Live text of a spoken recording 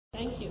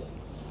Thank you.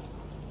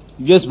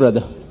 Yes,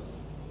 brother.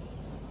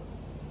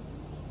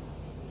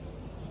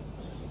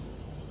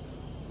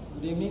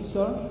 Good evening,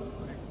 sir.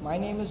 My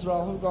name is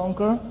Rahul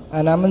Gaonkar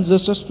and I'm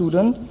just a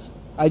student.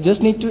 I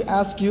just need to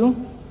ask you,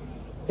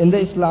 in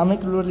the Islamic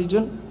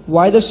religion,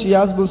 why the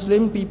Shias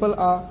Muslim people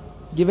are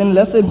given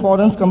less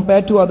importance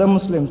compared to other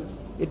Muslims?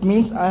 It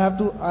means I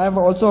have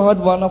also heard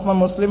one of my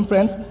Muslim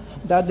friends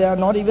that they are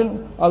not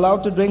even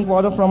allowed to drink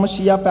water from a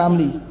Shia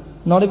family.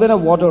 Not even a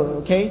water,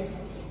 okay?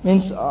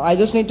 Means I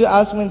just need to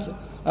ask,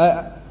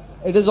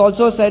 it is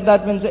also said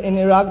that in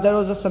Iraq there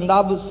was a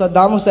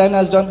Saddam Hussein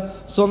has done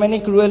so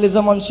many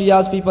cruelism on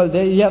Shias people.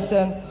 He has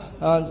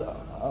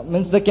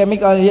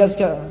he has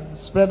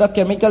spread a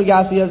chemical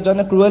gas. He has done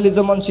a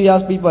cruelism on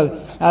Shias people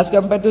as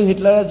compared to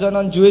Hitler has done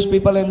on Jewish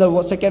people in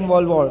the Second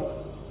World War.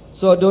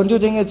 So don't you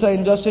think it's an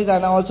injustice?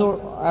 And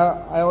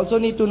I also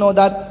need to know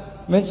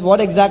that what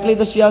exactly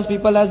the Shias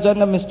people has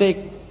done a mistake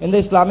in the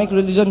Islamic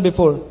religion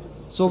before.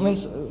 So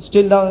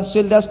still they're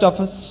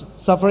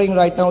suffering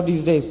right now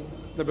these days.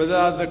 The brother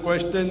asked the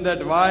question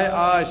that why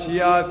are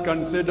Shias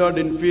considered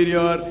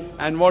inferior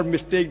and what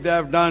mistake they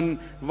have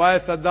done, why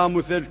Saddam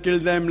Hussein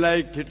killed them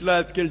like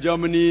Hitler has killed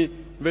Germany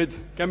with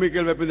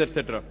chemical weapons,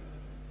 etc.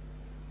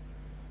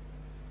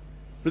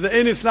 Brother,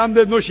 in Islam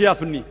there is no Shia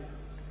Sunni.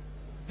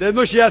 There is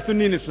no Shia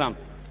Sunni in Islam.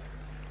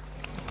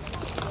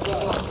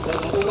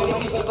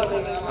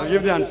 I'll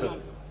give the answer.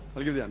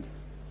 I'll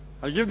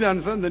give the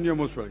answer and then you're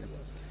most welcome.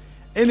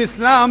 In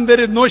Islam there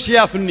is no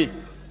Shia Sunni.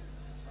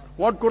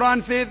 What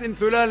Quran says in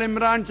Surah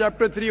Imran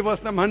chapter 3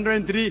 verse number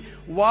 103,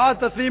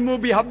 وَاتَصِمُوا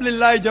بِحَبْلِ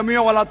اللَّهِ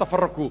جَمِيعًا وَلَا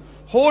تَفَرَّقُوا.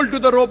 Hold to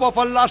the rope of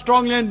Allah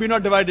strongly and be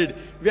not divided.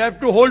 We have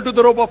to hold to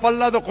the rope of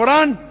Allah, the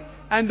Quran,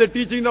 and the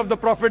teachings of the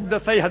Prophet,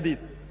 the Sahih Hadith.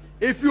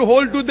 If you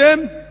hold to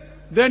them,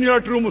 then you are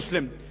a true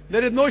Muslim.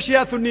 There is no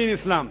Shia Sunni in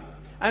Islam.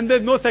 And there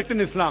is no sect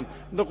in Islam.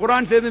 The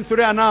Quran says in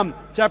Surah Anam,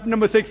 chapter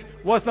number 6,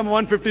 verse number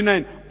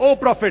 159, O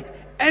Prophet,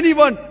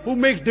 anyone who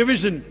makes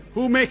division,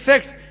 who makes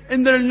sects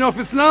in the religion of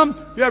Islam,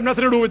 you have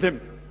nothing to do with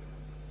him.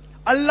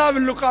 Allah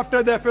will look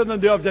after their affairs on the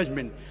day of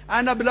judgment.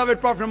 And our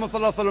beloved Prophet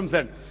Muhammad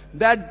said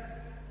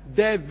that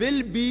there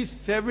will be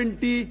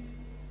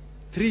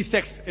 73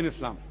 sects in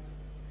Islam.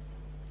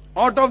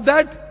 Out of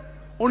that,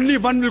 only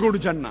one will go to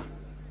Jannah.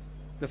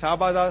 The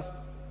Sahabas asked,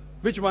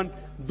 which one?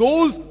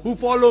 Those who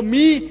follow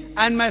me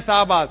and my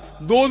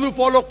Sahabas. Those who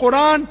follow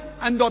Quran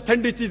and the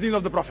authentic teachings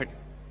of the Prophet.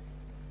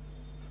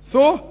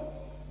 So,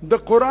 the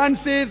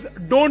Quran says,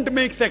 don't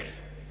make sects.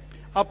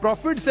 Our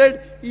Prophet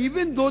said,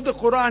 even though the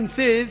Quran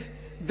says,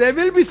 there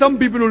will be some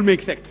people who will make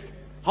sects.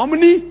 How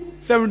many?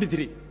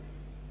 73.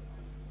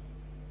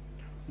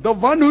 The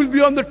one who will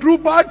be on the true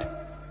path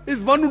is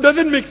one who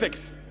doesn't make sects.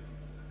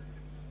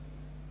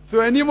 So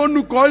anyone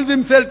who calls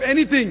himself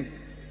anything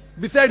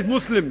besides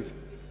Muslims,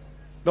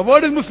 the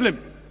word is Muslim.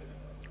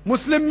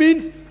 Muslim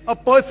means a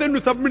person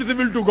who submits his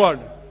will to God.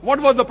 What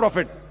was the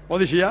Prophet?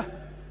 Was he Shia?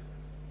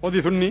 Was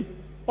he Sunni?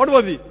 What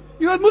was he?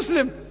 He was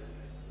Muslim.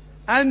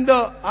 And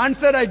the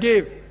answer I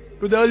gave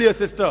to the earlier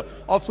sister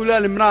of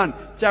Surah Imran,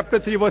 chapter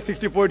 3, verse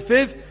 64, it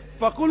says,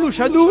 فَقُلُوا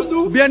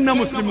شَهَدُوا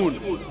بِأَنَّا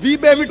مُسْلِمُونَ. We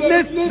bear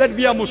witness that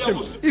we are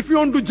Muslims. If you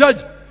want to judge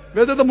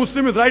whether the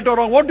Muslim is right or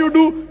wrong, what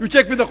do? You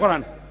check with the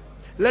Quran.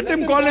 Let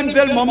him call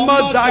himself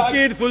Muhammad,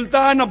 Zakir,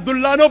 Sultan,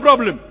 Abdullah, no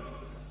problem.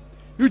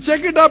 You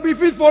check it up if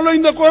he is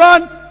following the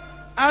Quran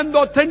and the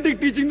authentic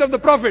teachings of the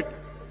Prophet.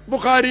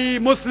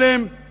 Bukhari,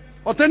 Muslim,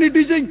 authentic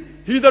teaching,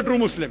 he is a true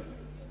Muslim.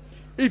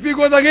 If he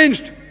goes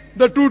against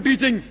the true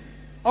teachings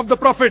of the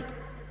Prophet,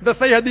 the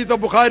Sahih Hadith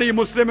of Bukhari,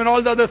 Muslim and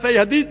all the other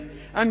Sahih Hadith,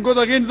 and goes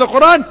against the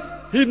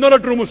Quran, he is not a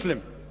true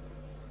Muslim.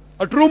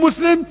 A true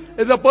Muslim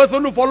is a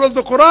person who follows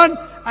the Quran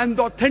and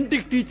the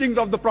authentic teachings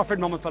of the Prophet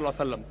Muhammad sallallahu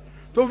alaihi wasallam.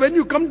 So when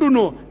you come to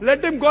know,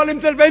 let him call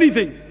himself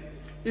anything.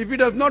 If he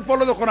does not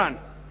follow the Quran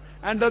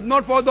and does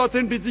not follow the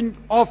authentic teaching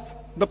of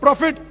the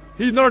Prophet,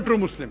 he is not a true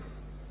Muslim.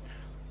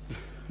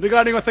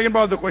 Regarding our second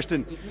part of the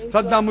question,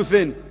 Saddam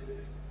Hussein.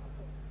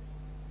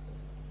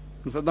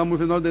 Saddam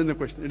Hussein is not there in the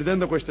question. It is in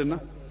the question, no?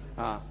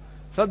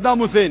 Saddam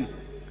Hussein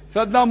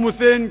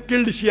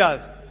killed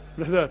Shias.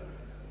 Brother,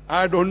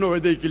 I don't know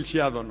whether he killed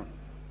Shias or not.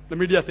 The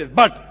media says.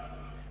 But,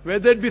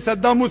 whether it be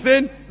Saddam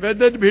Hussein,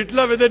 whether it be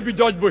Hitler, whether it be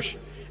George Bush,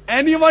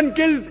 anyone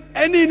kills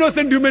any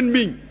innocent human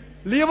being,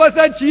 leave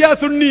aside Shia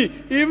Sunni,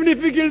 even if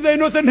he kills the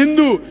innocent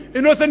Hindu,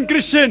 innocent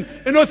Christian,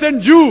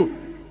 innocent Jew,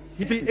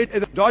 it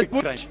is George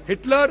Bush,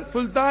 Hitler,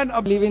 Sultan.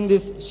 I believe in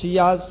this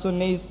Shias,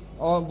 Sunnis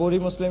or Bori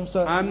Muslims,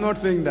 sir. I am not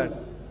saying that.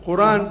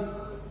 Quran,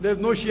 there is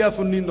no Shia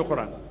Sunni in the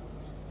Quran.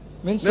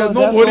 Means there are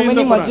so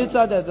many masjids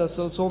are there,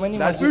 so many masjids.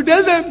 That's you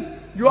tell them.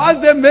 You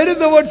ask them, where is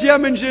the word Shia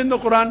mentioned in the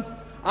Quran?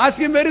 Ask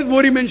him, where is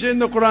Bori mentioned in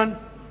the Quran?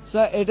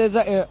 Sir,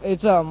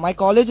 my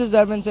college is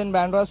there, means in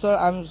Bandra, sir.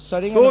 I'm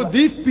studying. So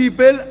these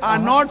people are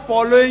not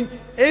following.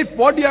 If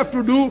what you have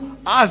to do,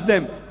 ask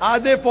them. Are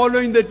they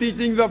following the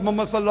teachings of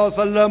Muhammad sallallahu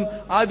alaihi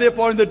wasallam? Are they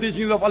following the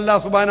teachings of Allah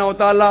subhanahu wa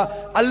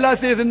ta'ala? Allah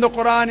says in the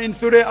Quran, in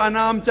Surah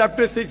Anam,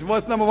 chapter 6,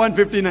 verse number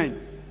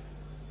 159.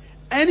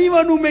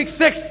 Anyone who makes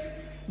sects,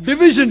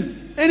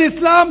 division in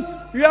Islam,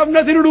 you have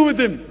nothing to do with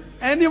him.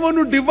 Anyone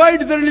who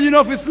divides the religion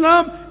of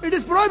Islam, it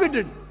is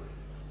prohibited.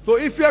 So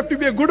if you have to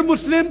be a good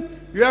Muslim,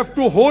 you have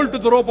to hold to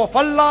the rope of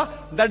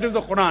Allah, that is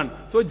the Quran.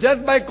 So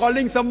just by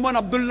calling someone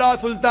Abdullah,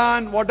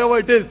 Sultan, whatever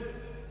it is,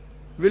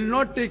 will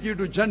not take you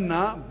to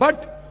Jannah,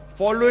 but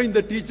following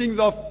the teachings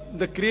of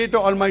the Creator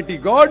Almighty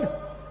God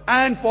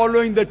and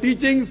following the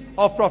teachings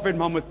of Prophet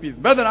Muhammad, peace.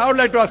 Brother, I would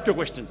like to ask you a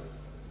question.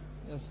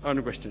 Yes. I have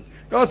a question.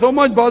 There was so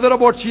much bother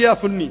about Shia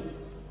Sunni.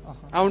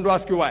 I want to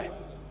ask you why.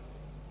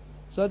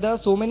 So there are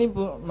so many,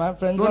 my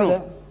friends are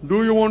there.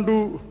 Do you want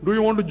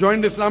to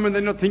join Islam and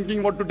then you're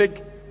thinking what to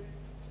take?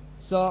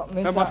 So,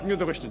 means I'm asking you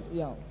the question.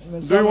 Yeah.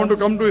 Means Do you want to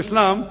come to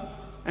Islam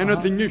and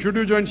you're thinking, should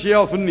you join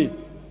Shia or Sunni?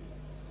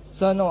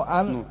 So no,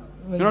 No.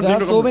 Means You're not there are going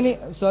to so come.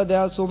 many. So there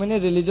are so many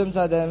religions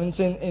are there. Means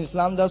in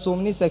Islam there are so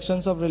many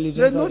sections of religions.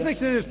 There's no are there.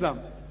 section in Islam.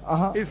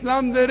 Uh-huh.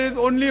 Islam, there is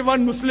only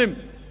one Muslim.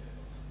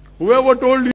 Whoever told you